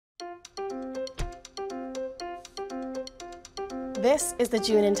This is the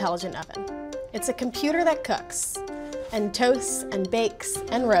June Intelligent Oven. It's a computer that cooks, and toasts, and bakes,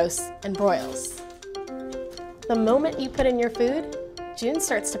 and roasts, and broils. The moment you put in your food, June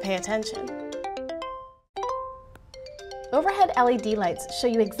starts to pay attention. Overhead LED lights show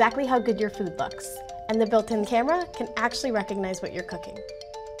you exactly how good your food looks, and the built-in camera can actually recognize what you're cooking.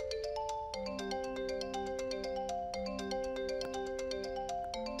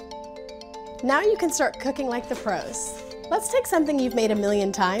 Now you can start cooking like the pros. Let's take something you've made a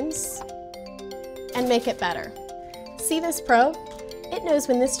million times and make it better. See this probe? It knows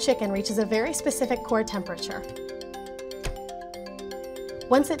when this chicken reaches a very specific core temperature.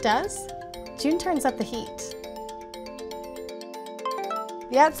 Once it does, June turns up the heat.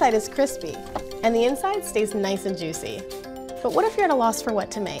 The outside is crispy, and the inside stays nice and juicy. But what if you're at a loss for what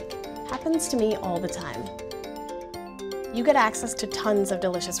to make? Happens to me all the time. You get access to tons of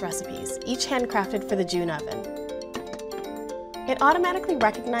delicious recipes, each handcrafted for the June oven. It automatically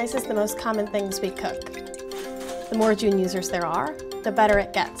recognizes the most common things we cook. The more June users there are, the better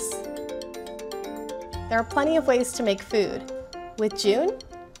it gets. There are plenty of ways to make food. With June,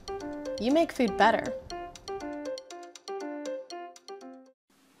 you make food better.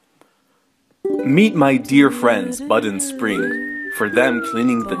 Meet my dear friends, Bud and Spring. For them,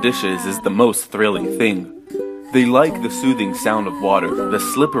 cleaning the dishes is the most thrilling thing. They like the soothing sound of water, the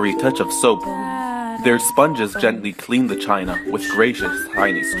slippery touch of soap. Their sponges gently clean the china with gracious,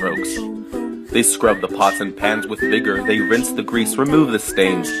 tiny strokes. They scrub the pots and pans with vigor, they rinse the grease, remove the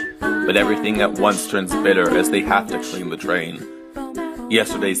stains. But everything at once turns bitter as they have to clean the drain.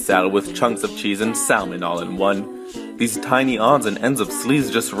 Yesterday's salad with chunks of cheese and salmon all in one. These tiny odds and ends of sleeves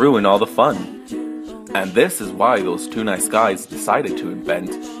just ruin all the fun. And this is why those two nice guys decided to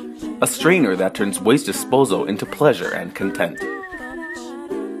invent a strainer that turns waste disposal into pleasure and content.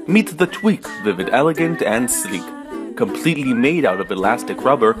 Meet the Tweak, vivid, elegant, and sleek. Completely made out of elastic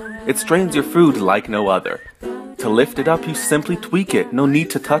rubber, it strains your food like no other. To lift it up, you simply tweak it, no need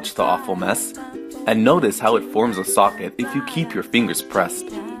to touch the awful mess. And notice how it forms a socket if you keep your fingers pressed.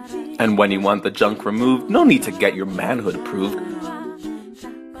 And when you want the junk removed, no need to get your manhood proved.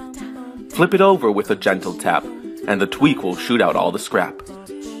 Flip it over with a gentle tap, and the Tweak will shoot out all the scrap.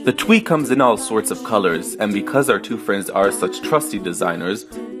 The Tweak comes in all sorts of colors, and because our two friends are such trusty designers,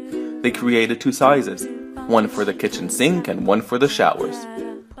 they created two sizes, one for the kitchen sink and one for the showers.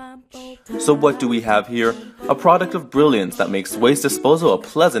 So what do we have here? A product of brilliance that makes waste disposal a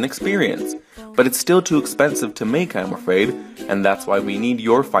pleasant experience. But it's still too expensive to make, I'm afraid, and that's why we need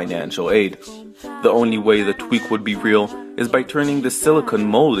your financial aid. The only way the Tweak would be real is by turning this silicone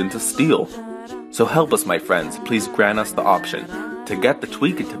mold into steel. So help us, my friends, please grant us the option to get the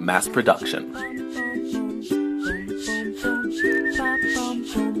Tweak into mass production.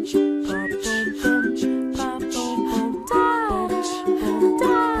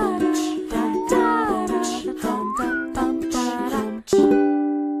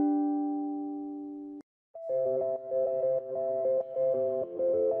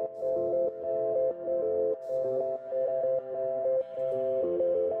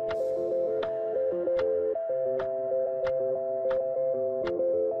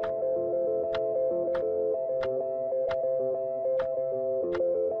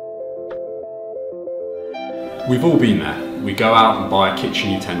 We've all been there. We go out and buy a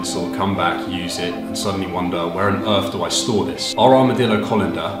kitchen utensil, come back, use it, and suddenly wonder, where on earth do I store this? Our Armadillo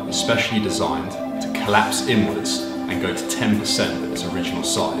colander is specially designed to collapse inwards and go to 10% of its original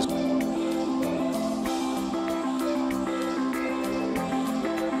size.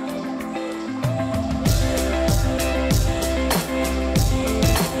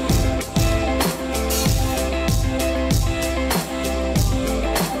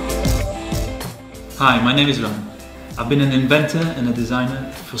 Hi, my name is Ron. I've been an inventor and a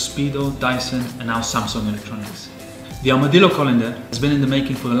designer for Speedo, Dyson and now Samsung Electronics. The Armadillo colander has been in the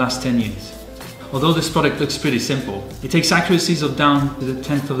making for the last 10 years. Although this product looks pretty simple, it takes accuracies of down to the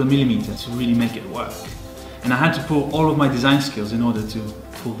 10th of a millimeter to really make it work. And I had to pull all of my design skills in order to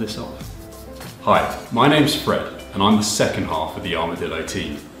pull this off. Hi, my name's Fred and I'm the second half of the Armadillo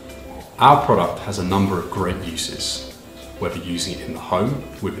team. Our product has a number of great uses, whether using it in the home,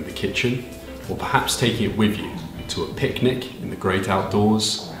 within the kitchen, or perhaps taking it with you to a picnic in the great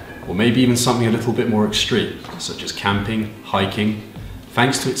outdoors, or maybe even something a little bit more extreme, such as camping, hiking.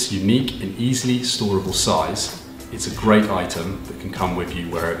 Thanks to its unique and easily storable size, it's a great item that can come with you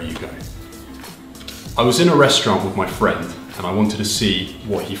wherever you go. I was in a restaurant with my friend and I wanted to see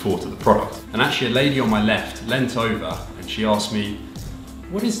what he thought of the product. And actually a lady on my left leant over and she asked me,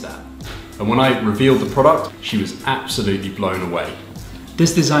 "What is that?" And when I revealed the product, she was absolutely blown away.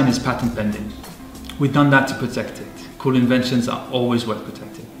 This design is patent pending. We've done that to protect it. Cool inventions are always worth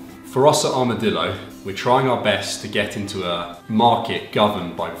protecting. For us at Armadillo, we're trying our best to get into a market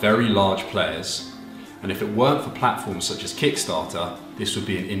governed by very large players, and if it weren't for platforms such as Kickstarter, this would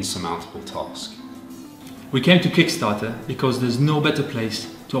be an insurmountable task. We came to Kickstarter because there's no better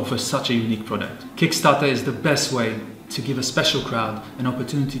place to offer such a unique product. Kickstarter is the best way to give a special crowd an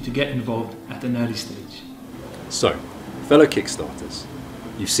opportunity to get involved at an early stage. So, fellow Kickstarters,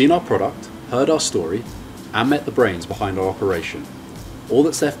 you've seen our product, heard our story, and met the brains behind our operation. All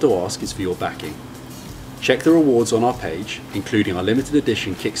that's left to ask is for your backing. Check the rewards on our page, including our limited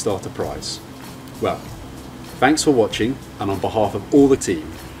edition Kickstarter prize. Well, thanks for watching, and on behalf of all the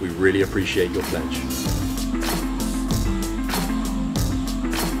team, we really appreciate your pledge.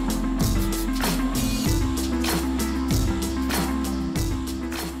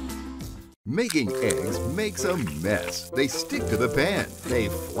 Making eggs makes a mess. They stick to the pan, they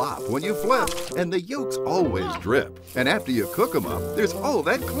flop when you flip, and the yolks always drip. And after you cook them up, there's all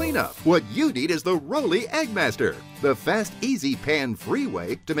that cleanup. What you need is the Rolly Egg Master, the fast, easy, pan-free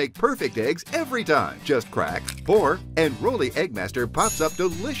way to make perfect eggs every time. Just crack, pour, and Rolly Egg Master pops up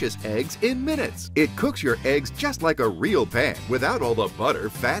delicious eggs in minutes. It cooks your eggs just like a real pan, without all the butter,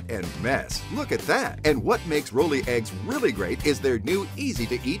 fat, and mess. Look at that! And what makes Rolly eggs really great is their new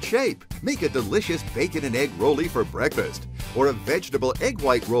easy-to-eat shape. Make a delicious bacon and egg rolly for breakfast, or a vegetable egg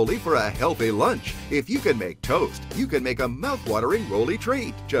white rolly for a healthy lunch. If you can make toast, you can make a mouth-watering rolly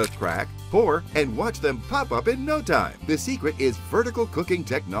treat. Just crack, pour, and watch them pop up in no time. The secret is vertical cooking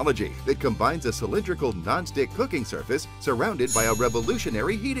technology that combines a cylindrical non-stick cooking surface surrounded by a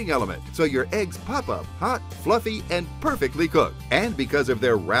revolutionary heating element, so your eggs pop up hot, fluffy, and perfectly cooked. And because of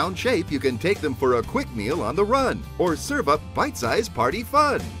their round shape, you can take them for a quick meal on the run, or serve up bite-sized party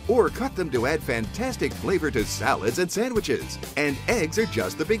fun, or cut them to add fantastic flavor to salads and sandwiches. And eggs are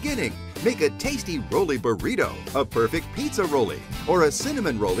just the beginning. Make a tasty rolly burrito, a perfect pizza rolly, or a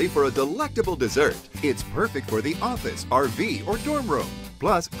cinnamon rolly for a delectable dessert. It's perfect for the office, RV, or dorm room.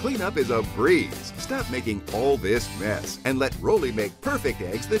 Plus, cleanup is a breeze. Stop making all this mess and let Rolly make perfect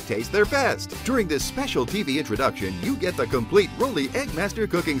eggs that taste their best. During this special TV introduction, you get the complete Rolly Egg Master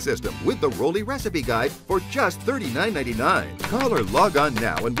cooking system with the Rolly recipe guide for just $39.99. Call or log on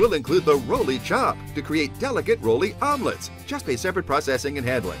now and we'll include the Rolly Chop to create delicate Rolly omelets. Just pay separate processing and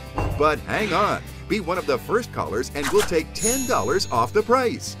handling. But hang on. Be one of the first callers and we'll take $10 off the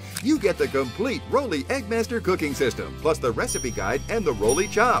price. You get the complete Rolly Egg Master cooking system, plus the recipe guide and the Rolly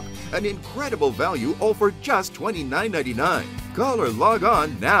Chop. An incredible value all for just $29.99. Call or log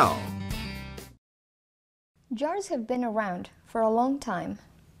on now. Jars have been around for a long time.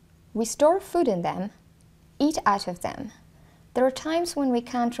 We store food in them, eat out of them. There are times when we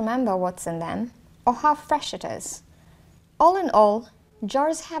can't remember what's in them or how fresh it is. All in all,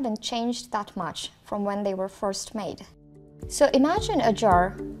 jars haven't changed that much from when they were first made. So imagine a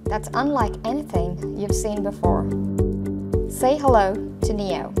jar that's unlike anything you've seen before. Say hello to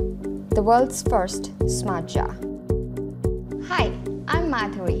Neo, the world's first smart jar. Hi, I'm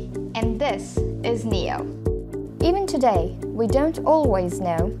Madhuri, and this is Neo. Even today, we don't always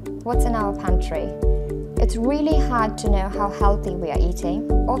know what's in our pantry. It's really hard to know how healthy we are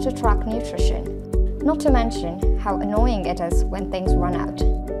eating or to track nutrition, not to mention how annoying it is when things run out.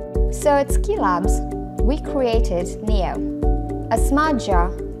 So at Ski Labs, we created Neo, a smart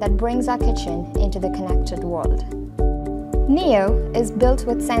jar that brings our kitchen into the connected world. Neo is built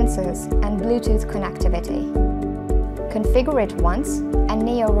with sensors and Bluetooth connectivity. Configure it once and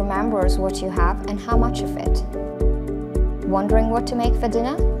Neo remembers what you have and how much of it. Wondering what to make for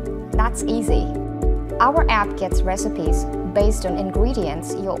dinner? That's easy. Our app gets recipes based on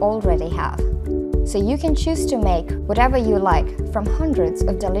ingredients you already have. So you can choose to make whatever you like from hundreds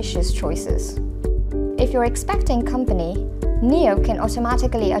of delicious choices. If you're expecting company, Neo can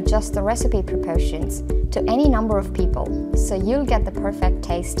automatically adjust the recipe proportions to any number of people, so you'll get the perfect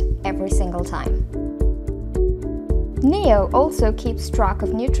taste every single time. Neo also keeps track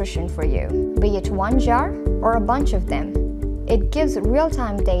of nutrition for you, be it one jar or a bunch of them. It gives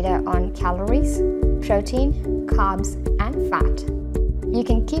real-time data on calories, protein, carbs, and fat. You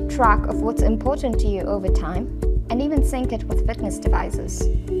can keep track of what's important to you over time and even sync it with fitness devices.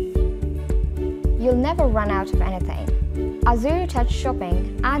 You'll never run out of anything. Our zero-touch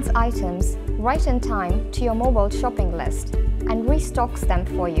shopping adds items right in time to your mobile shopping list and restocks them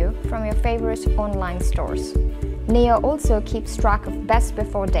for you from your favorite online stores. Neo also keeps track of best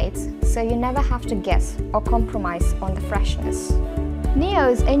before dates, so you never have to guess or compromise on the freshness. Neo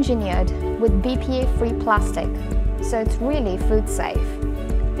is engineered with BPA-free plastic, so it's really food safe.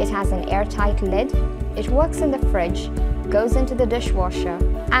 It has an airtight lid, it works in the fridge, goes into the dishwasher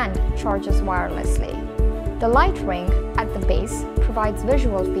and charges wirelessly. The light ring at the base provides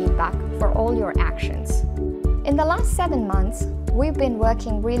visual feedback for all your actions. In the last 7 months, we've been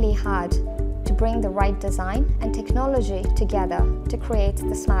working really hard to bring the right design and technology together to create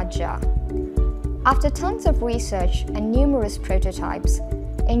the smart jar. After tons of research and numerous prototypes,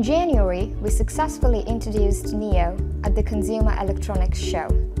 in January we successfully introduced Neo at the Consumer Electronics Show.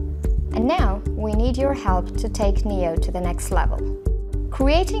 And now we need your help to take Neo to the next level.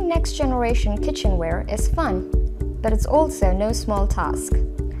 Creating next-generation kitchenware is fun, but it's also no small task.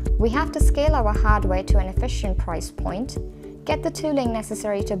 We have to scale our hardware to an efficient price point, get the tooling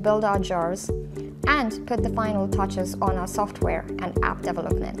necessary to build our jars, and put the final touches on our software and app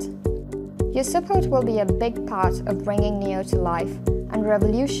development. Your support will be a big part of bringing Neo to life and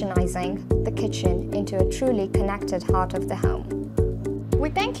revolutionizing the kitchen into a truly connected heart of the home. We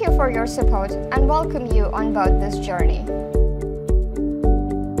thank you for your support and welcome you on board this journey.